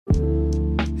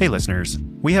Hey listeners,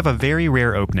 we have a very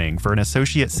rare opening for an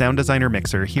associate sound designer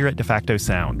mixer here at De Facto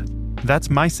Sound. That's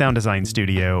my sound design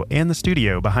studio and the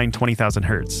studio behind 20,000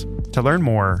 Hertz. To learn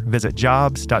more, visit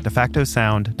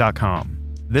jobs.defactosound.com.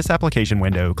 This application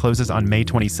window closes on May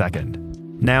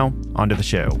 22nd. Now, onto the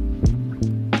show.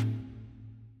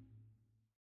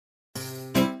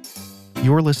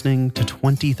 You're listening to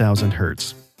 20,000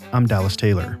 Hertz. I'm Dallas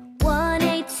Taylor.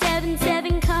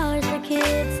 1877 Cars for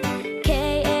Kids.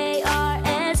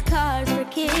 KARS Cars for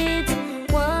Kids.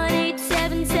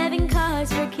 1877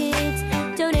 Cars for Kids.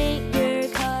 Donate your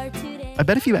car today. I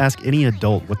bet if you ask any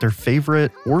adult what their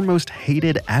favorite or most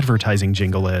hated advertising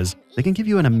jingle is, they can give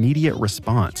you an immediate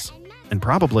response and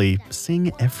probably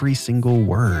sing every single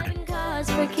word.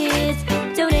 Cars for Kids.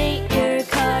 Donate your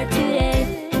car today.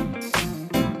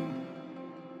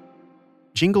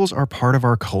 Jingles are part of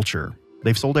our culture.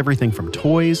 They've sold everything from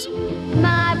toys,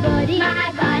 My buddy,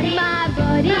 my buddy, my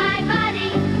buddy, my buddy,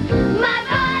 my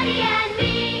buddy and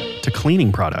me. to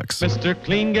cleaning products. Mr.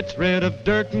 Clean gets rid of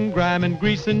dirt and grime and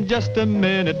grease in just a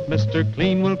minute. Mr.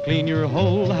 Clean will clean your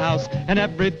whole house and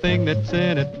everything that's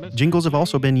in it. Jingles have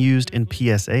also been used in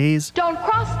PSAs, Don't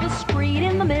cross the street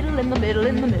in the middle, in the middle,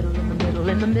 in the middle, in the middle,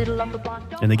 in the middle of the block.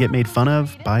 and they get made fun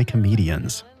of by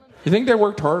comedians. You think they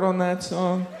worked hard on that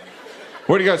song?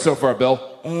 What do you got so far, Bill?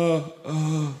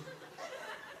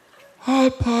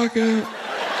 Hot Pocket.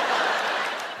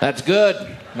 That's good.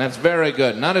 That's very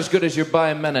good. Not as good as your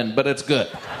By Menon, but it's good.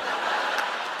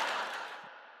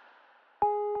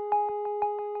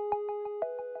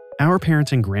 Our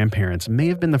parents and grandparents may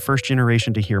have been the first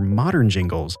generation to hear modern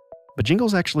jingles, but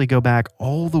jingles actually go back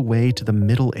all the way to the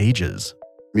Middle Ages.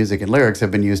 Music and lyrics have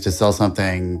been used to sell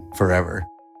something forever.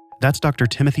 That's Dr.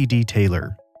 Timothy D.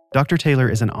 Taylor. Dr. Taylor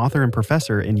is an author and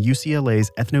professor in UCLA's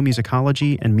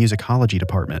ethnomusicology and musicology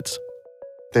departments.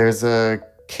 There's a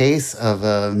case of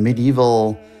a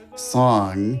medieval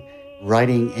song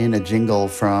writing in a jingle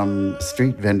from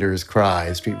Street Vendor's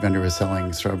Cry. Street vendor was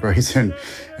selling strawberries and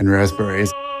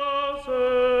raspberries.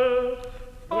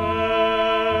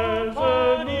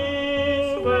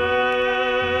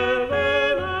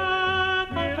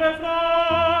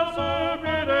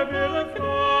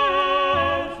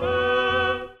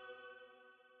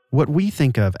 What we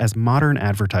think of as modern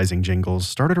advertising jingles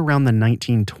started around the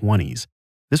 1920s.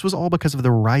 This was all because of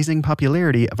the rising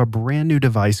popularity of a brand new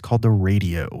device called the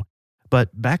radio.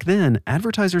 But back then,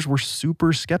 advertisers were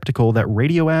super skeptical that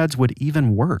radio ads would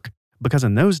even work, because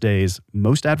in those days,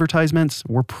 most advertisements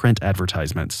were print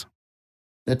advertisements.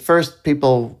 At first,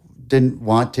 people didn't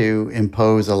want to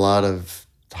impose a lot of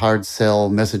hard sell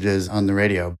messages on the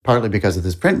radio, partly because of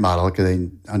this print model, because they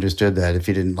understood that if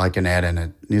you didn't like an ad in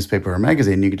a newspaper or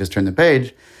magazine, you could just turn the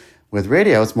page. With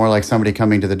radio, it's more like somebody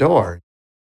coming to the door.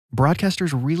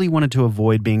 Broadcasters really wanted to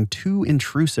avoid being too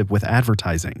intrusive with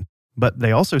advertising, but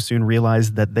they also soon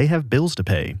realized that they have bills to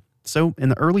pay. So in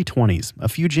the early 20s, a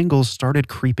few jingles started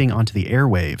creeping onto the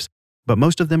airwaves, but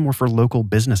most of them were for local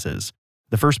businesses.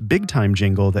 The first big-time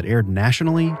jingle that aired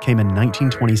nationally came in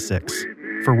 1926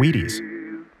 for Wheaties.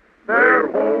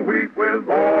 Their whole wheat with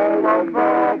all of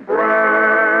the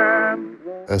bran.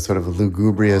 A sort of a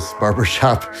lugubrious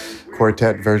barbershop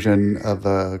quartet version of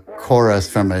a chorus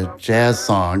from a jazz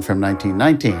song from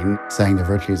 1919 sang the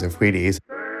virtues of Wheaties.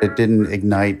 It didn't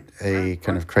ignite a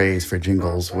kind of craze for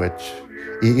jingles, which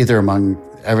either among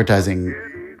advertising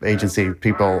agency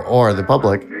people or the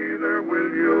public. Neither will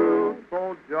you,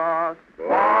 so just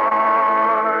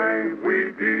buy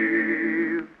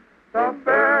Wheaties, the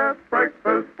best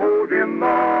breakfast food in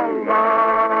the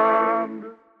land.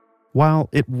 While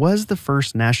it was the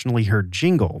first nationally heard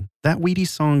jingle, that Wheaties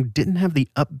song didn't have the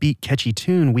upbeat, catchy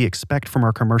tune we expect from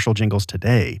our commercial jingles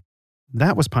today.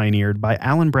 That was pioneered by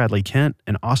Alan Bradley Kent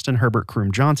and Austin Herbert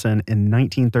Croom Johnson in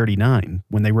 1939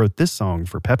 when they wrote this song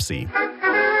for Pepsi.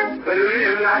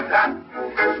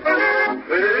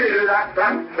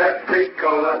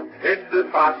 Pepsi-Cola, it's a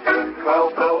pot,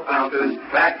 12 ounces,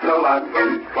 that's a lot,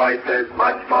 twice as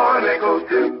much more nickel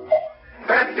too.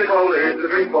 Pepsi-Cola is the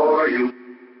drink for you.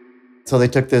 So they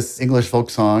took this English folk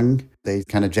song, they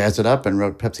kind of jazzed it up and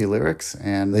wrote Pepsi lyrics,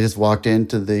 and they just walked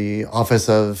into the office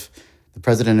of the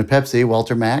president of Pepsi,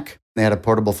 Walter Mack. They had a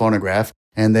portable phonograph,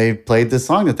 and they played this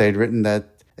song that they'd written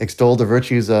that extolled the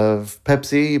virtues of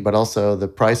Pepsi, but also the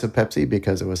price of Pepsi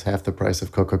because it was half the price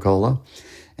of Coca-Cola.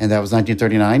 And that was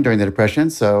 1939 during the Depression.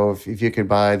 So if you could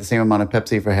buy the same amount of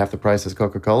Pepsi for half the price as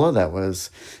Coca-Cola, that was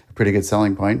a pretty good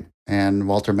selling point. And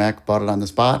Walter Mack bought it on the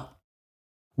spot.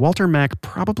 Walter Mack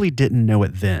probably didn't know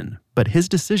it then, but his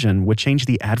decision would change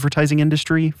the advertising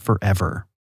industry forever.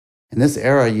 In this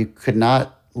era, you could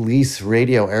not lease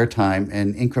radio airtime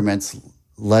in increments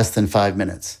less than 5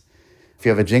 minutes. If you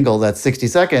have a jingle that's 60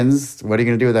 seconds, what are you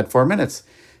going to do with that 4 minutes?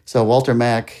 So Walter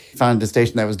Mack found a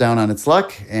station that was down on its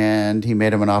luck, and he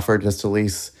made him an offer just to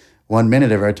lease 1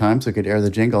 minute of our time so he could air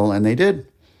the jingle, and they did.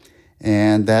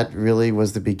 And that really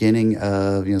was the beginning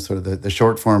of, sort of the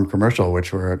short form commercial,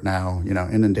 which we're now,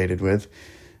 inundated with,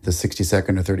 the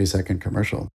 60-second or 30-second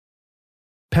commercial.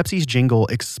 Pepsi's jingle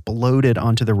exploded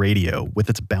onto the radio with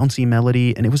its bouncy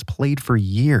melody, and it was played for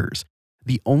years.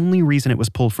 The only reason it was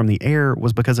pulled from the air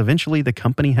was because eventually the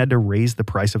company had to raise the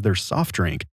price of their soft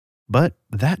drink. But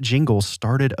that jingle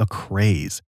started a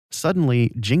craze.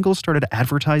 Suddenly, Jingles started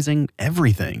advertising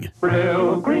everything.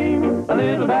 Brill green, a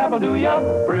little dabble do ya.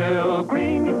 Brill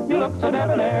green, you look so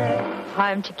debonair.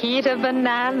 I'm Chiquita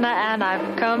Banana, and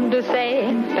I've come to say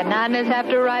bananas have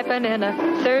to ripen in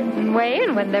a certain way,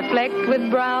 and when they're flecked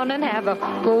with brown and have a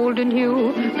golden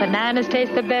hue, bananas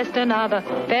taste the best and are the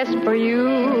best for you.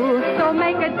 So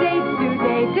make a date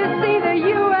today to see the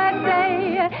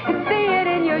USA and see it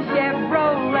in your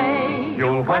Chevrolet.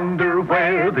 You'll wonder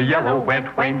where the yellow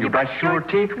went when you brush your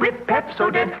teeth with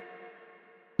Pepsodent.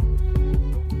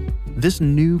 This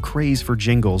new craze for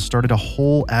jingles started a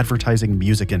whole advertising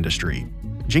music industry.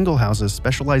 Jingle houses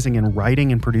specializing in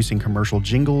writing and producing commercial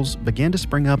jingles began to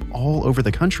spring up all over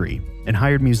the country and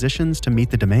hired musicians to meet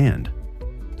the demand.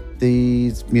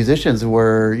 These musicians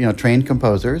were, trained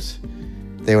composers.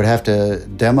 They would have to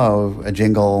demo a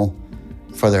jingle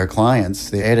for their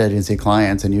clients, the ad agency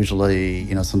clients, and usually,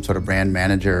 some sort of brand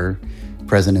manager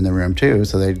present in the room too.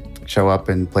 So they'd show up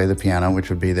and play the piano, which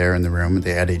would be there in the room at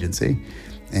the ad agency,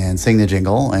 and sing the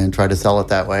jingle and try to sell it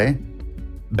that way.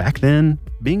 Back then,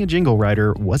 being a jingle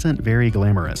writer wasn't very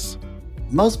glamorous.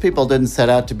 Most people didn't set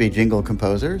out to be jingle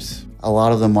composers. A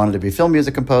lot of them wanted to be film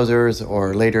music composers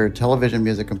or later television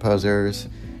music composers.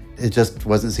 It just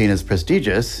wasn't seen as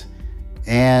prestigious,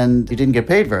 and you didn't get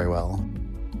paid very well.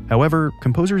 However,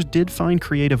 composers did find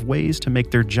creative ways to make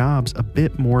their jobs a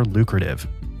bit more lucrative.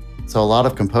 So a lot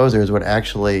of composers would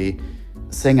actually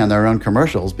sing on their own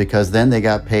commercials because then they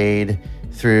got paid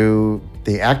through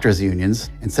the actors' unions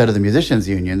instead of the musicians'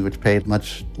 unions, which paid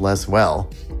much less well.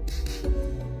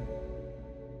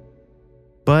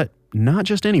 But not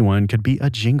just anyone could be a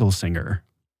jingle singer.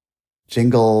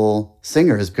 Jingle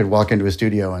singers could walk into a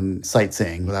studio and sight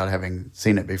sing without having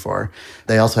seen it before.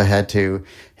 They also had to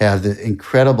have the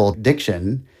incredible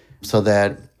diction so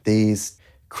that these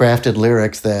crafted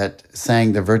lyrics that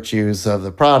sang the virtues of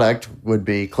the product would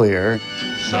be clear.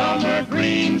 Summer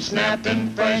green, snapped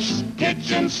and fresh,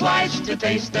 kitchen sliced to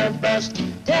taste their best.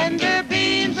 Tender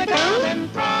beans are coming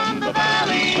from the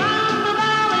valley.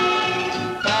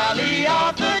 Valley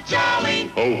of the jolly.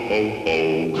 Ho, ho,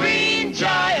 ho. Green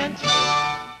giant.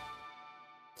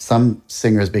 Some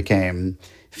singers became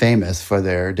famous for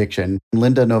their diction.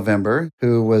 Linda November,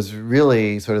 who was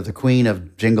really sort of the queen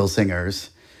of jingle singers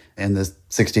in the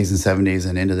 60s and 70s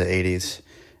and into the 80s,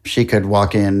 she could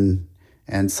walk in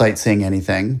and sight sing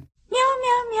anything.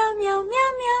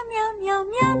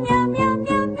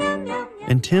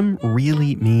 And Tim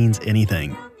really means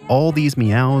anything. All these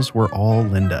meows were all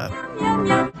Linda.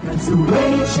 That's the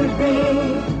way it should be.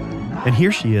 And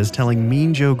here she is telling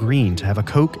Mean Joe Green to have a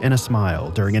Coke and a smile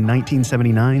during a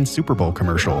 1979 Super Bowl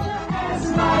commercial.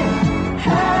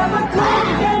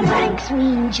 Thanks,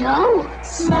 Mean Joe.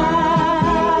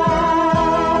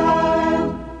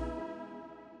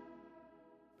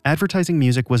 Advertising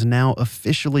music was now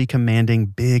officially commanding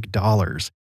big dollars.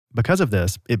 Because of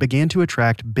this, it began to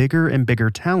attract bigger and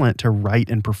bigger talent to write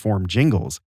and perform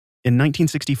jingles. In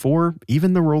 1964,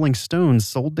 even the Rolling Stones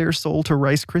sold their soul to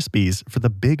Rice Krispies for the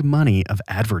big money of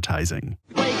advertising.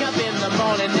 Wake up in the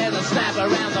morning, there's a snap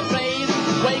around the place.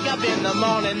 Wake up in the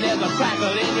morning, there's a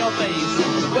crackle in your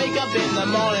face. Wake up in the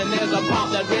morning, there's a pop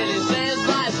that really says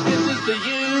Rice Krispies to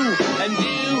you, and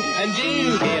you, and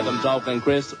you. Hear them talking,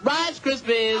 Chris. Rice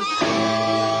Krispies.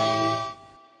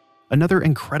 Another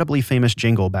incredibly famous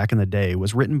jingle back in the day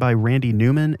was written by Randy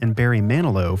Newman and Barry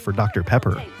Manilow for Dr.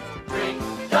 Pepper.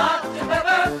 Dr.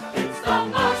 Pepper, it's the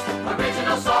most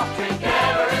original soft drink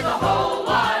ever in the whole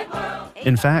wide world.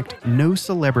 In fact, no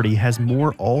celebrity has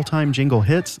more all-time jingle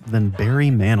hits than Barry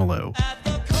Manilow.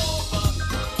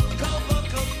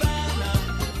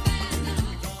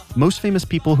 Most famous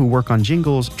people who work on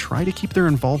jingles try to keep their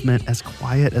involvement as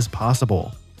quiet as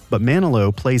possible. But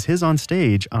Manilow plays his on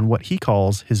stage on what he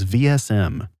calls his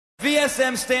VSM.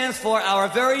 VSM stands for Our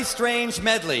Very Strange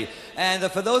Medley. And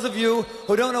for those of you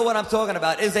who don't know what I'm talking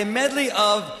about, it's a medley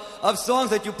of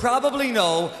songs that you probably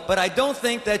know, but I don't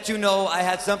think that you know I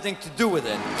had something to do with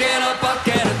it. Get a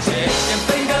bucket of chicken,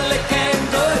 finger licking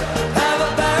good, have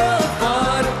a barrel of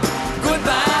fun,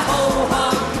 goodbye ho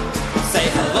hum, say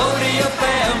hello to your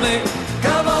family.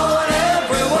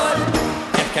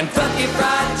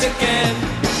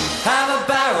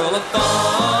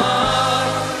 thought.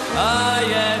 Ah,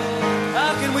 yes,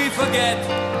 how can we forget?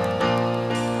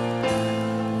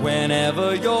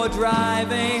 Whenever you're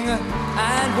driving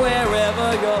and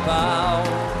wherever you're bound,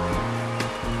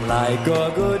 like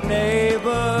a good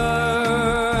neighbor,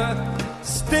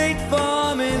 State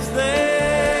Farm is there.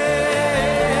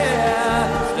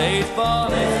 State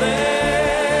Farm is there.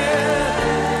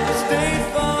 State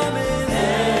Farm is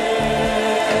there.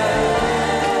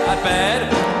 Not bad.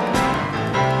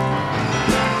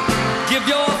 Give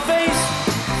your face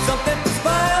something to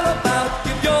smile about.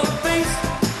 Give your face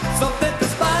something to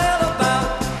smile about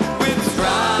with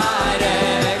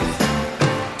Stridex.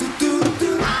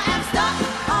 I am stuck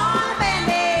on a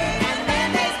Band-Aid, and the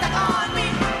Band-Aid stuck on me.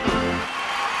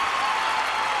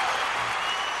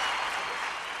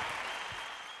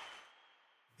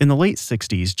 In the late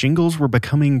 60s, jingles were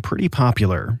becoming pretty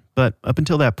popular, but up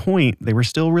until that point, they were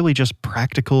still really just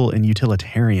practical and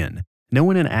utilitarian. No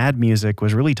one in ad music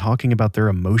was really talking about their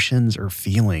emotions or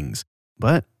feelings.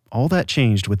 But all that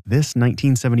changed with this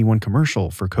 1971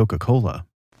 commercial for Coca-Cola.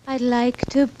 I'd like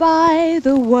to buy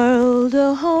the world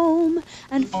a home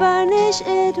and furnish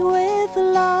it with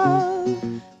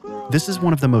love. This is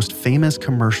one of the most famous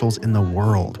commercials in the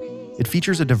world. It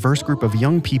features a diverse group of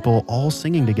young people all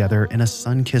singing together in a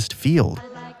sun-kissed field.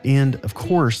 And, of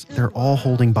course, they're all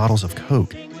holding bottles of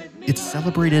Coke. It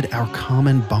celebrated our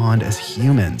common bond as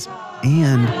humans.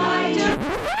 And,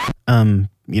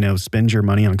 spend your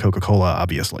money on Coca-Cola,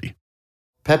 obviously.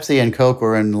 Pepsi and Coke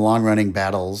were in long-running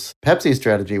battles. Pepsi's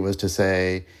strategy was to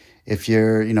say, if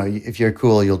you're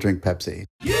cool, you'll drink Pepsi.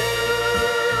 You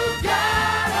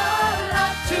got a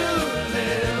lot to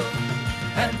live,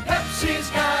 and Pepsi's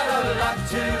got a lot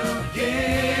to give.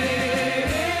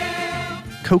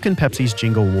 Coke and Pepsi's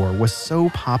jingle war was so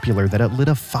popular that it lit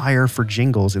a fire for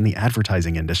jingles in the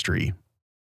advertising industry.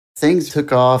 Things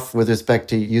took off with respect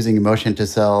to using emotion to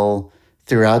sell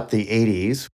throughout the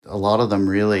 80s. A lot of them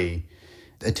really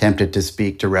attempted to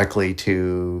speak directly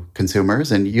to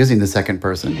consumers and using the second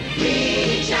person.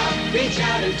 Reach out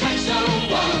and touch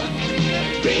someone.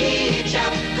 Reach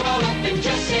out, call up and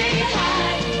just say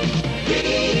hi.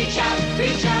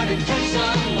 Reach out and touch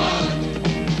someone.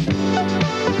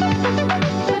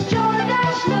 The joy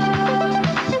that's love.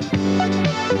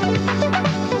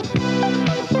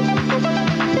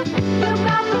 You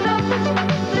got the love,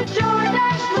 the joy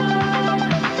that's love.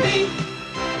 Be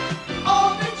all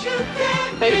that you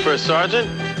can. Hey, First Sergeant.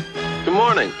 Good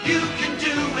morning. You can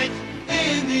do it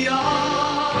in the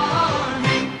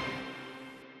army.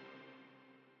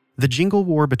 The jingle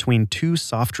war between two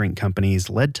soft drink companies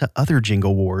led to other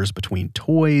jingle wars between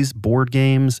toys, board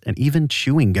games, and even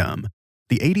chewing gum.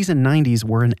 The 80s and 90s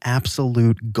were an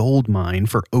absolute goldmine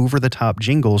for over-the-top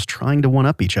jingles trying to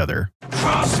one-up each other.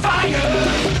 Crossfire,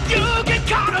 you get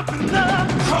caught up in the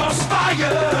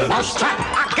crossfire. Mouse trap,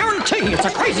 I guarantee it's the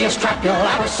craziest trap you'll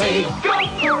ever see. Go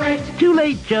for it. Too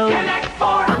late, Joe. Connect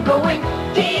for I'm going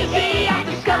TV at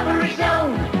Discovery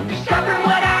Zone. Discover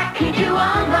what I can do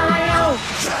on my own.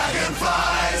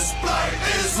 Dragonflies, bright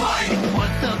is light.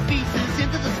 Put the pieces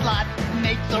into the slot,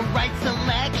 make the right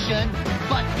selection.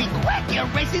 But be quick, you're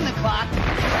racing the clock.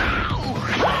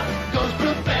 Goes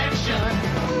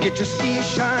perfection. Get your ski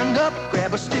shined up,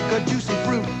 grab a stick of juicy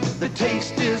fruit. The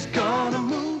taste is gonna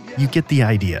move you. You get the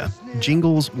idea.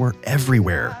 Jingles were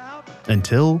everywhere.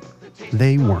 Until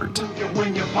they weren't.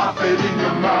 When you pop it in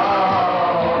your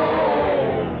mouth.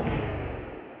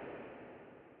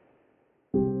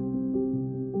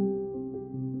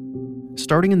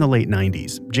 Starting in the late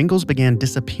 90s, jingles began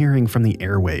disappearing from the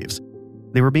airwaves.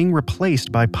 They were being replaced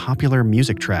by popular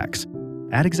music tracks.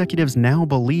 Ad executives now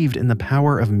believed in the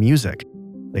power of music.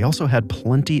 They also had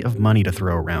plenty of money to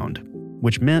throw around,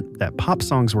 which meant that pop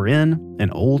songs were in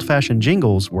and old-fashioned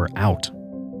jingles were out.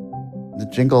 The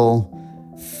jingle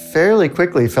fairly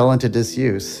quickly fell into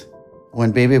disuse.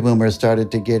 When baby boomers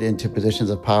started to get into positions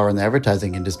of power in the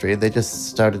advertising industry, they just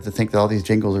started to think that all these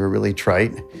jingles were really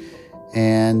trite.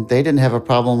 And they didn't have a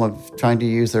problem of trying to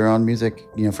use their own music,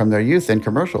 from their youth in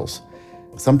commercials.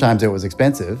 Sometimes it was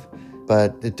expensive,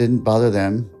 but it didn't bother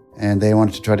them. And they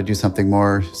wanted to try to do something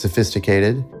more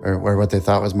sophisticated, or what they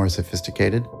thought was more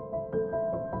sophisticated.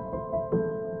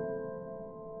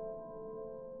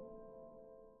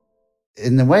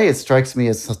 In a way, it strikes me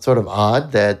as sort of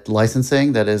odd that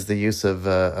licensing, that is the use of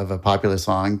a popular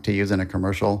song to use in a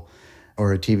commercial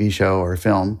or a TV show or a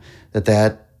film,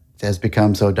 that has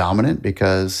become so dominant,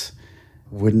 because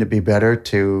wouldn't it be better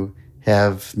to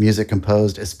have music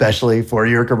composed especially for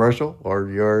your commercial or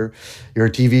your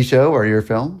TV show or your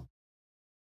film?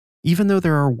 Even though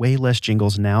there are way less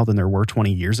jingles now than there were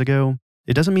 20 years ago,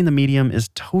 it doesn't mean the medium is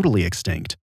totally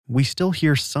extinct. we still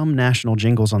hear some national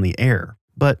jingles on the air,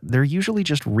 but they're usually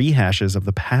just rehashes of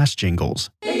the past jingles.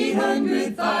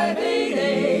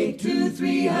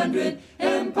 800-588-2300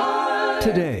 Empire.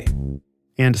 Today.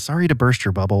 And sorry to burst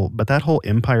your bubble, but that whole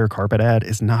Empire carpet ad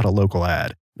is not a local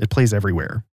ad. It plays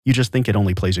everywhere. You just think it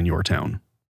only plays in your town.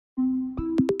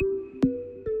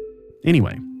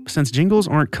 Anyway, since jingles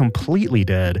aren't completely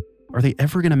dead, are they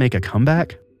ever going to make a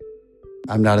comeback?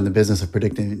 I'm not in the business of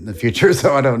predicting the future,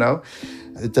 so I don't know.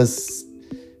 It does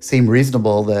seem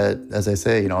reasonable that, as I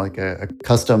say, like a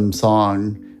custom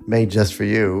song made just for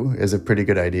you is a pretty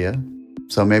good idea.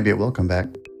 So maybe it will come back.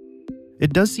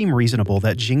 It does seem reasonable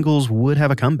that jingles would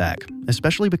have a comeback,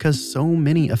 especially because so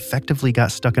many effectively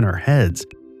got stuck in our heads.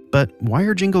 But why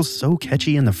are jingles so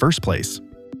catchy in the first place?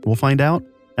 We'll find out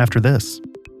after this.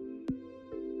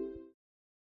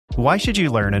 Why should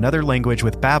you learn another language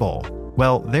with Babbel?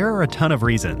 Well, there are a ton of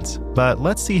reasons, but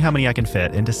let's see how many I can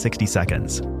fit into 60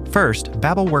 seconds. First,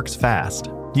 Babbel works fast.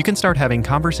 You can start having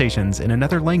conversations in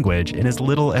another language in as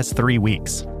little as 3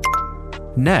 weeks.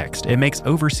 Next, it makes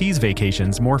overseas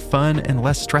vacations more fun and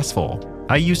less stressful.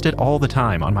 I used it all the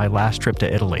time on my last trip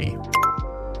to Italy.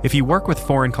 If you work with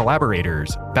foreign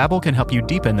collaborators, Babbel can help you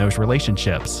deepen those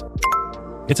relationships.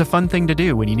 It's a fun thing to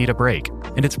do when you need a break,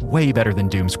 and it's way better than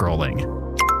doom scrolling.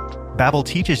 Babbel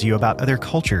teaches you about other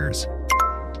cultures.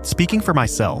 Speaking for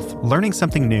myself, learning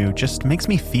something new just makes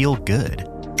me feel good.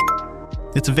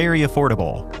 It's very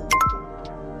affordable.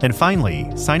 And finally,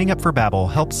 signing up for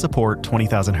Babbel helps support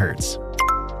 20,000 Hertz.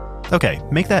 Okay,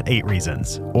 make that 8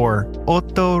 reasons, or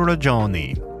 8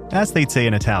 ragioni, as they'd say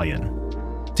in Italian.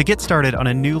 To get started on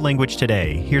a new language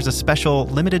today, here's a special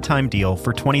limited-time deal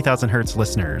for 20,000 Hertz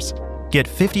listeners. Get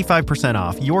 55%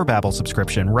 off your Babbel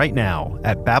subscription right now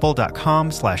at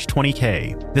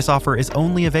babbel.com/20k. This offer is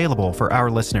only available for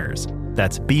our listeners.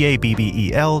 That's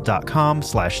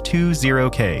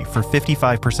babbel.com/20k for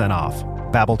 55% off.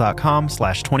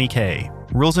 Babbel.com/20k.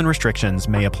 Rules and restrictions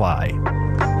may apply.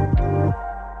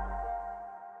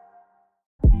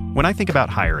 When I think about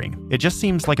hiring, it just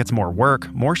seems like it's more work,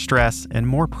 more stress, and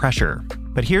more pressure.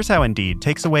 But here's how Indeed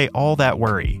takes away all that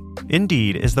worry.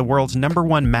 Indeed is the world's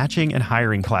 #1 matching and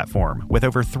hiring platform with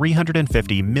over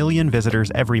 350 million visitors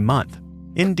every month.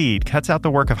 Indeed cuts out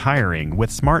the work of hiring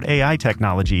with smart AI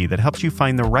technology that helps you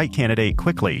find the right candidate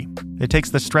quickly. It takes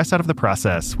the stress out of the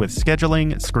process with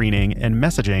scheduling, screening, and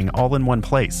messaging all in one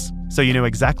place. So you know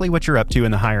exactly what you're up to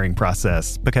in the hiring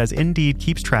process because Indeed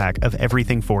keeps track of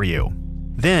everything for you.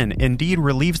 Then, Indeed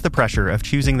relieves the pressure of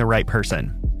choosing the right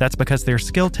person. That's because their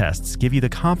skill tests give you the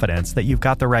confidence that you've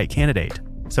got the right candidate.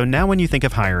 So now when you think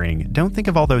of hiring, don't think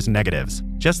of all those negatives.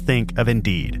 Just think of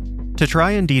Indeed. To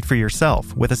try Indeed for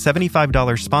yourself with a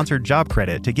 $75 sponsored job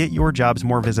credit to get your jobs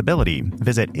more visibility,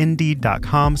 visit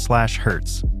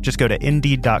Indeed.com/Hertz. Just go to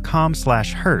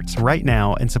Indeed.com/Hertz right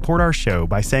now and support our show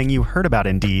by saying you heard about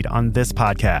Indeed on this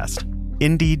podcast.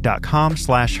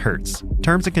 Indeed.com/Hertz.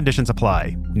 Terms and conditions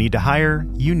apply. Need to hire?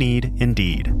 You need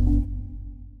Indeed.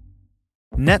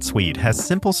 NetSuite has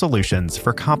simple solutions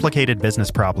for complicated business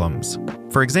problems.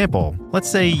 For example, let's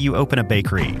say you open a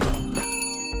bakery.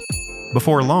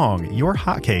 Before long, your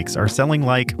hotcakes are selling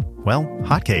like, well,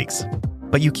 hotcakes.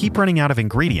 But you keep running out of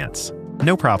ingredients.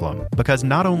 No problem, because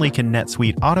not only can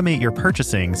NetSuite automate your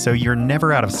purchasing so you're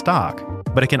never out of stock,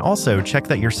 but it can also check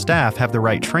that your staff have the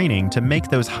right training to make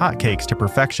those hotcakes to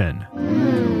perfection.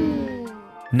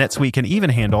 NetSuite can even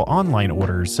handle online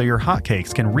orders so your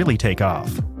hotcakes can really take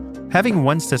off. Having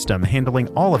one system handling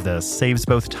all of this saves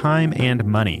both time and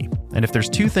money. And if there's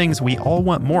 2 things we all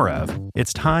want more of,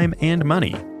 it's time and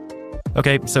money.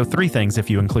 Okay, so 3 things if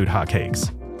you include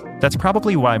hotcakes. That's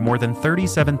probably why more than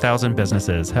 37,000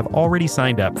 businesses have already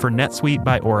signed up for NetSuite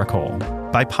by Oracle.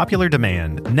 By popular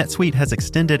demand, NetSuite has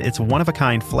extended its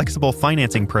one-of-a-kind flexible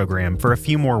financing program for a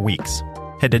few more weeks.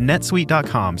 Head to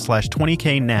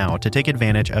netsuite.com/20k now to take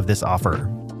advantage of this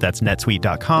offer. That's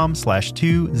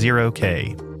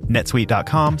netsuite.com/20k.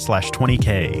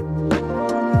 netsuite.com/20k.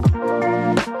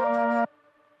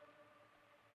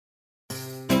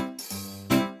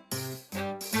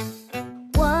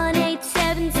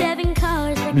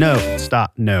 No,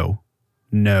 stop. No.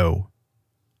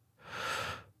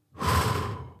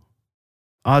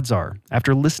 Odds are,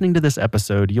 after listening to this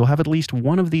episode, you'll have at least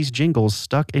one of these jingles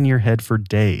stuck in your head for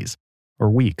days, or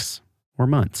weeks, or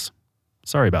months.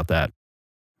 Sorry about that.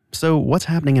 So what's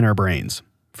happening in our brains?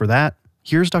 For that,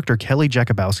 here's Dr. Kelly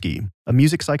Jakubowski, a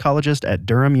music psychologist at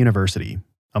Durham University.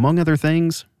 Among other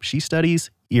things, she studies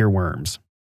earworms.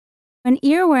 An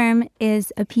earworm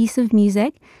is a piece of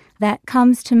music that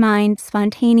comes to mind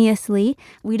spontaneously.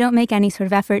 We don't make any sort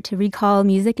of effort to recall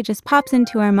music. It just pops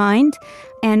into our mind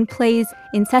and plays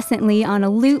incessantly on a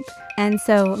loop. And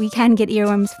so we can get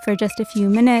earworms for just a few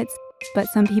minutes, but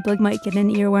some people might get an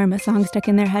earworm, a song stuck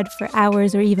in their head for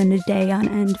hours or even a day on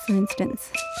end, for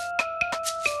instance.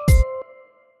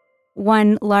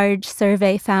 One large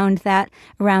survey found that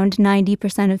around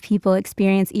 90% of people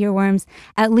experience earworms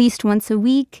at least once a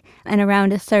week, and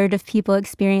around a third of people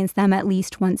experience them at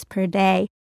least once per day.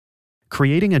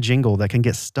 Creating a jingle that can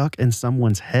get stuck in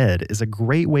someone's head is a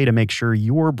great way to make sure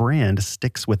your brand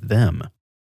sticks with them.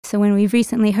 So when we've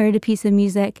recently heard a piece of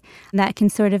music, that can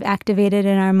sort of activate it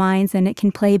in our minds and it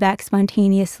can play back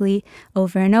spontaneously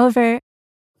over and over.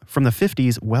 From the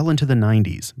 50s well into the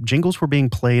 90s, jingles were being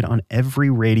played on every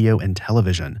radio and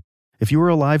television. If you were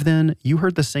alive then, you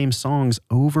heard the same songs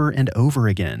over and over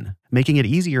again, making it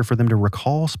easier for them to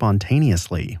recall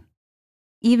spontaneously.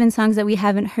 Even songs that we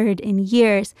haven't heard in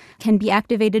years can be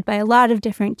activated by a lot of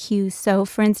different cues. So,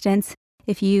 for instance,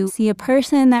 if you see a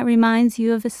person that reminds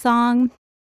you of a song,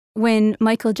 when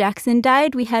Michael Jackson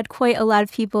died, we had quite a lot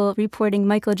of people reporting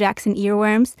Michael Jackson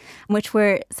earworms, which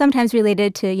were sometimes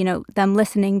related to, them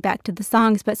listening back to the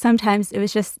songs, but sometimes it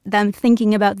was just them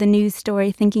thinking about the news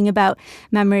story, thinking about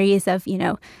memories of,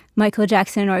 Michael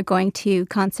Jackson or going to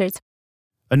concerts.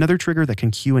 Another trigger that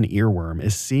can cue an earworm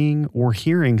is seeing or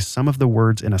hearing some of the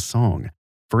words in a song.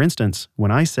 For instance, when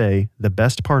I say, "the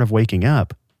best part of waking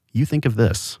up," you think of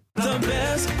this. The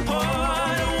best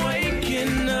part of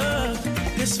waking up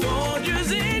is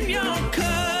Folgers in your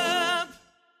cup.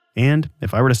 And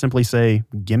if I were to simply say,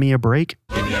 "gimme a break,"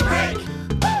 Give me a break.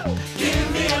 Woo!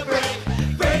 Give me a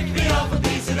break. Break me off a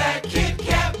piece of that Kit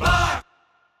Kat bar.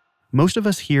 most of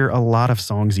us hear a lot of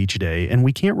songs each day, and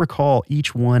we can't recall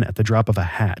each one at the drop of a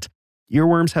hat.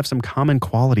 Earworms have some common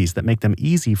qualities that make them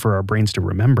easy for our brains to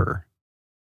remember.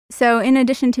 So in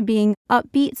addition to being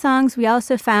upbeat songs, we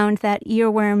also found that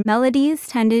earworm melodies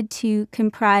tended to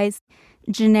comprise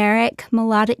generic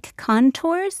melodic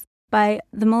contours. By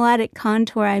the melodic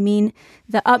contour, I mean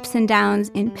the ups and downs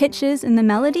in pitches in the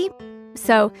melody.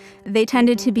 So they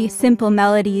tended to be simple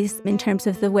melodies in terms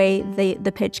of the way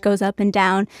the pitch goes up and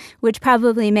down, which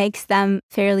probably makes them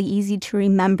fairly easy to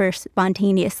remember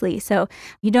spontaneously. So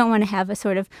you don't want to have a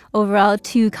sort of overall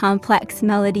too complex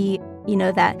melody,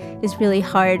 that is really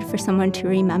hard for someone to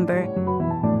remember.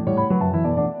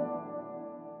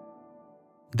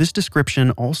 This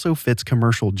description also fits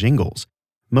commercial jingles.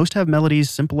 Most have melodies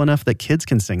simple enough that kids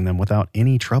can sing them without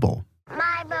any trouble.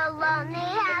 My baloney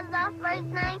has a first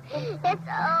name, it's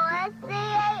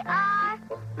O-S-C-A-R.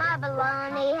 My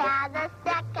baloney has a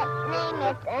second name,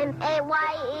 it's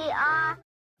M-A-Y-E-R.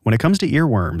 When it comes to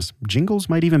earworms, jingles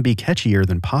might even be catchier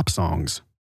than pop songs.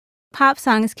 Pop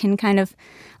songs can kind of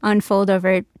unfold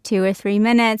over 2 or 3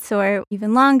 minutes or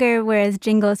even longer, whereas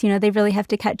jingles, they really have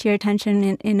to catch your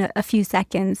attention in a few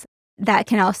seconds. That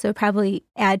can also probably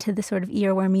add to the sort of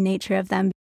earwormy nature of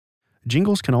them.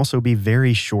 Jingles can also be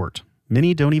very short.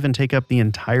 Many don't even take up the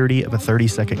entirety of a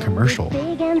 30-second commercial.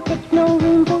 Big and thick, no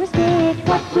room for a stick.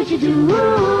 What would you do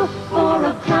for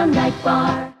a Klondike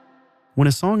bar? When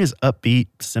a song is upbeat,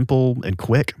 simple, and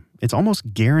quick, it's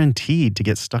almost guaranteed to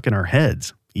get stuck in our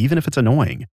heads, even if it's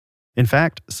annoying. In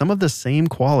fact, some of the same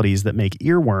qualities that make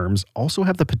earworms also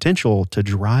have the potential to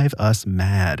drive us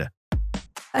mad.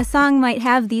 A song might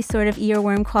have these sort of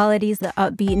earworm qualities, the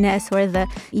upbeatness or the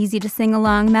easy to sing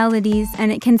along melodies, and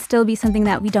it can still be something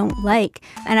that we don't like.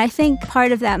 And I think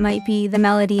part of that might be the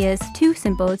melody is too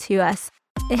simple to us.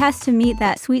 It has to meet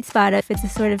that sweet spot. If it's a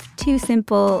sort of too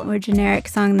simple or generic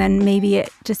song, then maybe it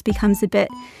just becomes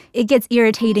it gets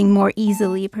irritating more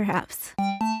easily, perhaps.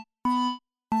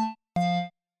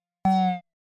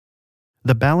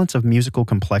 The balance of musical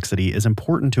complexity is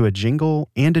important to a jingle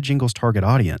and a jingle's target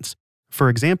audience. For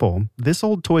example, this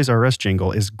old Toys R Us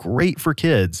jingle is great for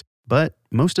kids, but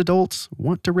most adults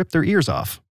want to rip their ears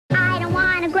off. I don't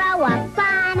want to grow up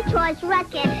on a Toys R Us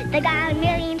kid. They got a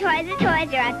million toys at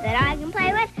Toys R Us that I can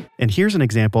play with. And here's an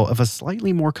example of a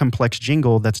slightly more complex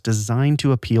jingle that's designed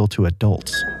to appeal to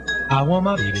adults. I want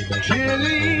my baby back.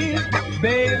 Chili,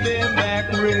 baby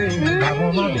back rib. I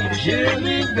want my baby.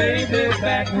 Chili, baby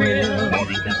back rib.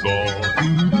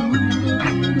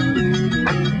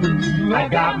 I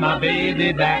got my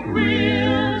baby back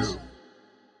ribs.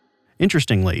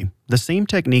 Interestingly, the same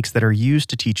techniques that are used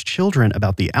to teach children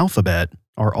about the alphabet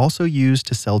are also used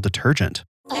to sell detergent.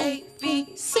 A,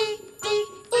 B, C, D,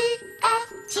 E,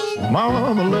 F, G.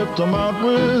 Mama left them out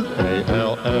with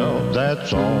A-L-L,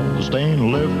 that's all. The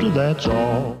stain lifter, that's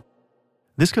all.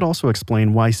 This could also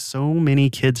explain why so many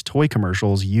kids' toy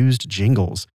commercials used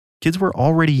jingles. Kids were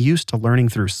already used to learning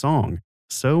through song,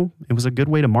 So it was a good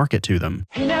way to market to them.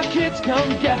 Hey now kids, come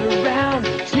get around.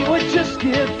 See what just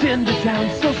skipped into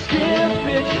town. So skip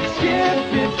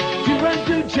it. Do run,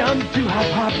 do jump, do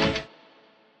hop, hop.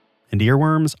 And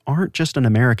earworms aren't just an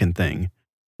American thing.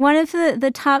 One of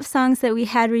the top songs that we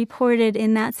had reported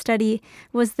in that study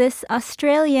was this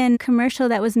Australian commercial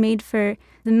that was made for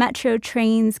the Metro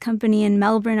Trains company in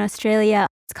Melbourne, Australia.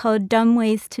 It's called Dumb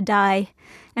Ways to Die.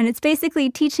 And it's basically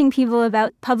teaching people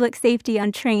about public safety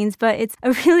on trains, but it's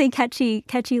a really catchy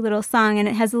little song, and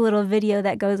it has a little video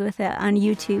that goes with it on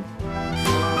YouTube.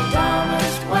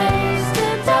 Dumbest ways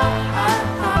to die.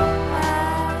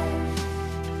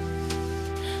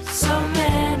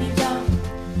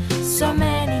 So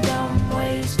many dumb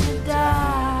ways to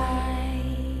die.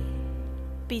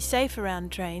 Be safe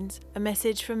around trains. A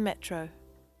message from Metro.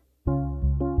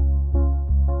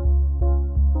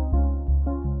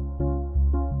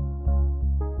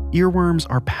 Earworms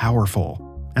are powerful.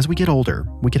 As we get older,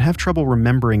 we can have trouble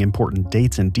remembering important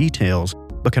dates and details,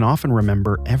 but can often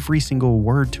remember every single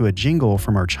word to a jingle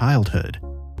from our childhood.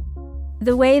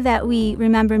 The way that we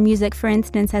remember music, for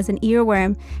instance, as an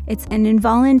earworm, it's an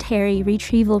involuntary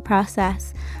retrieval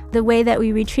process. The way that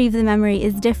we retrieve the memory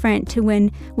is different to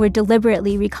when we're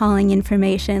deliberately recalling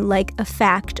information like a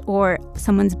fact or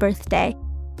someone's birthday.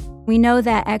 We know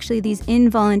that actually these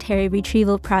involuntary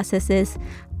retrieval processes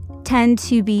tend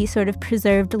to be sort of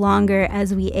preserved longer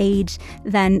as we age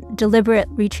than deliberate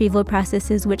retrieval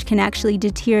processes, which can actually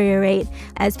deteriorate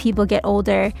as people get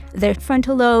older. Their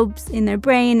frontal lobes in their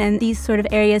brain and these sort of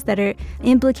areas that are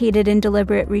implicated in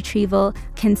deliberate retrieval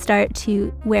can start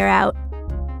to wear out.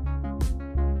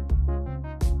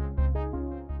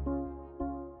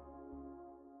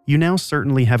 You now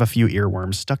certainly have a few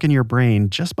earworms stuck in your brain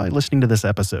just by listening to this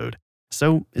episode.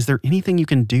 So, is there anything you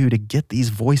can do to get these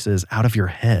voices out of your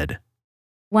head?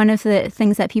 One of the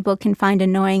things that people can find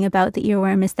annoying about the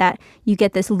earworm is that you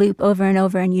get this loop over and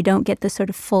over and you don't get the sort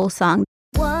of full song.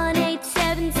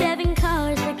 1877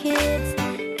 cars for kids.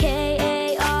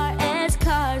 KARS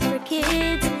cars for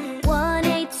kids.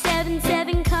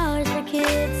 1877 cars for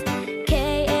kids.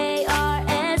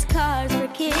 KARS cars for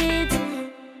kids.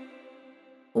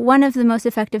 One of the most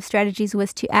effective strategies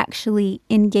was to actually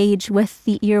engage with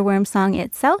the earworm song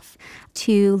itself,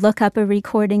 to look up a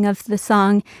recording of the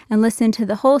song and listen to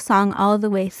the whole song all the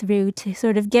way through to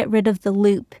sort of get rid of the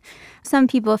loop. Some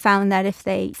people found that if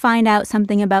they find out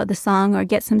something about the song or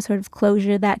get some sort of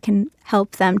closure, that can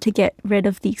help them to get rid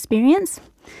of the experience.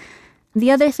 The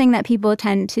other thing that people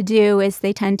tend to do is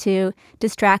they tend to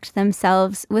distract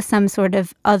themselves with some sort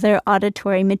of other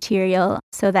auditory material.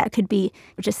 So that could be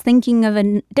just thinking of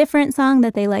a different song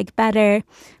that they like better,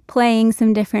 playing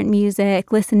some different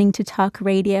music, listening to talk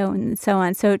radio, and so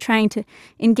on. So trying to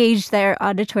engage their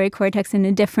auditory cortex in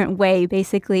a different way,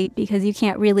 basically, because you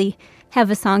can't really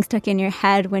have a song stuck in your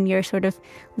head when you're sort of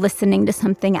listening to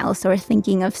something else or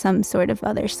thinking of some sort of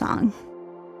other song.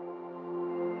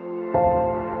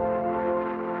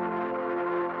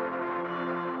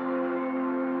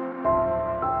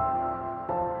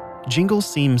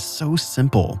 Jingles seem so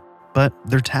simple, but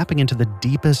they're tapping into the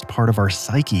deepest part of our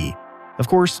psyche. Of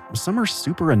course, some are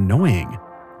super annoying,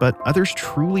 but others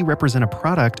truly represent a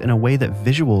product in a way that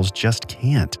visuals just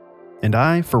can't. And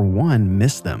I, for one,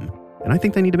 miss them, and I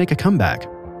think they need to make a comeback.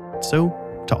 So,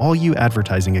 to all you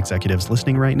advertising executives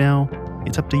listening right now,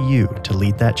 it's up to you to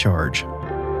lead that charge.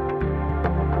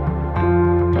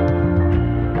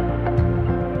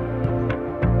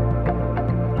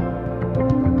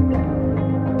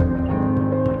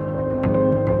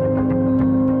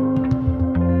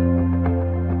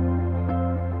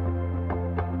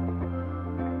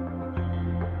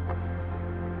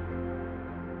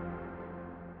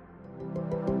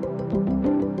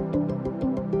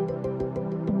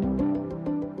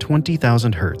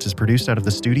 "20,000 Hertz" is produced out of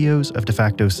the studios of De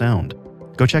Facto Sound.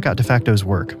 Go check out De Facto's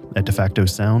work at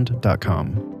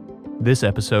defactosound.com. This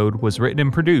episode was written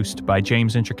and produced by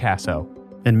James Introcaso.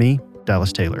 And me,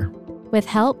 Dallas Taylor. With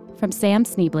help from Sam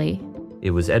Sneebly.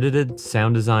 It was edited,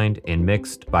 sound designed, and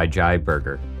mixed by Jai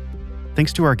Berger.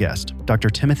 Thanks to our guest, Dr.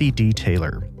 Timothy D.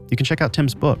 Taylor. You can check out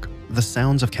Tim's book, The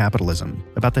Sounds of Capitalism,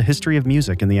 about the history of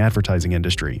music in the advertising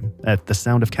industry at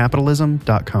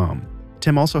thesoundofcapitalism.com.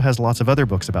 Tim also has lots of other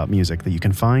books about music that you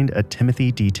can find at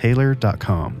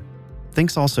timothydtaylor.com.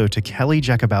 Thanks also to Kelly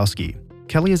Jakubowski.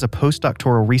 Kelly is a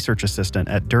postdoctoral research assistant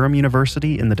at Durham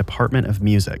University in the Department of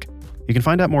Music. You can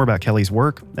find out more about Kelly's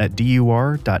work at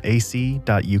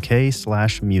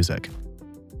dur.ac.uk/music.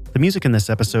 The music in this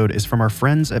episode is from our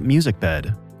friends at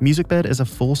MusicBed. MusicBed is a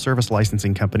full-service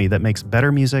licensing company that makes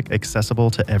better music accessible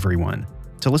to everyone.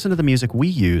 To listen to the music we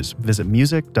use, visit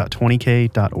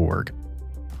music.20k.org.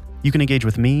 You can engage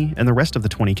with me and the rest of the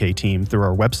 20K team through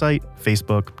our website,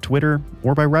 Facebook, Twitter,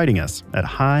 or by writing us at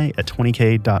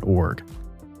hi@20k.org.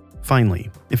 Finally,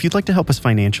 if you'd like to help us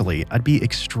financially, I'd be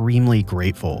extremely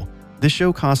grateful. This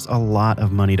show costs a lot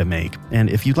of money to make, and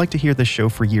if you'd like to hear this show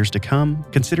for years to come,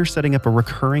 consider setting up a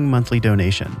recurring monthly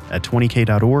donation at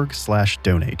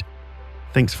 20k.org/donate.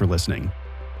 Thanks for listening.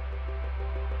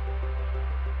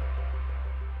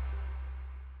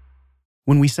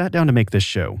 When we sat down to make this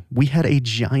show, we had a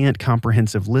giant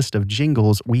comprehensive list of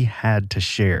jingles we had to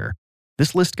share.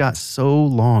 This list got so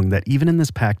long that even in this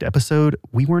packed episode,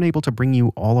 we weren't able to bring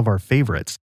you all of our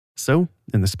favorites. So,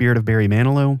 in the spirit of Barry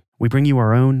Manilow, we bring you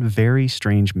our own very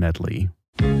strange medley.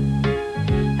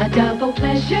 A double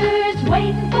pleasure's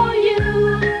waiting for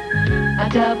you. A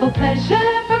double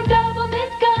pleasure for double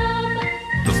mint gum.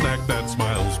 The snack that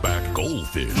smiles back,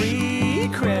 goldfish.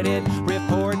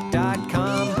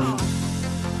 FreeCreditReport.com.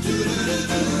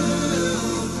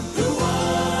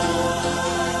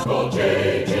 Call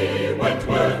J.G.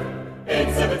 Wentworth,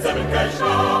 877 cash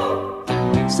now.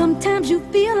 Sometimes you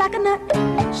feel like a nut,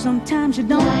 sometimes you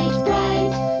don't.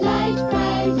 Light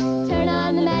bright, turn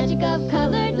on the magic of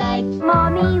colored lights.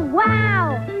 Mommy,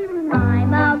 wow,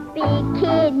 I'm a big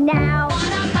kid now.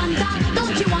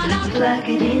 Don't you wanna plug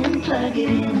it in, plug it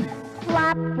in.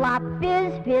 Flop, flop,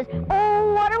 fizz, fizz,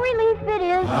 oh, what a relief it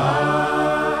is.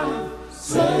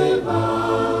 Save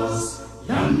us.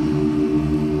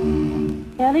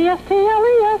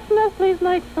 L-E-S-T-L-E-S, Nestle's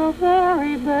like so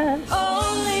very best.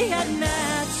 Only at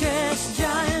Natchez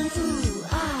Giant.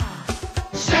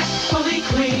 Zestfully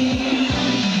clean.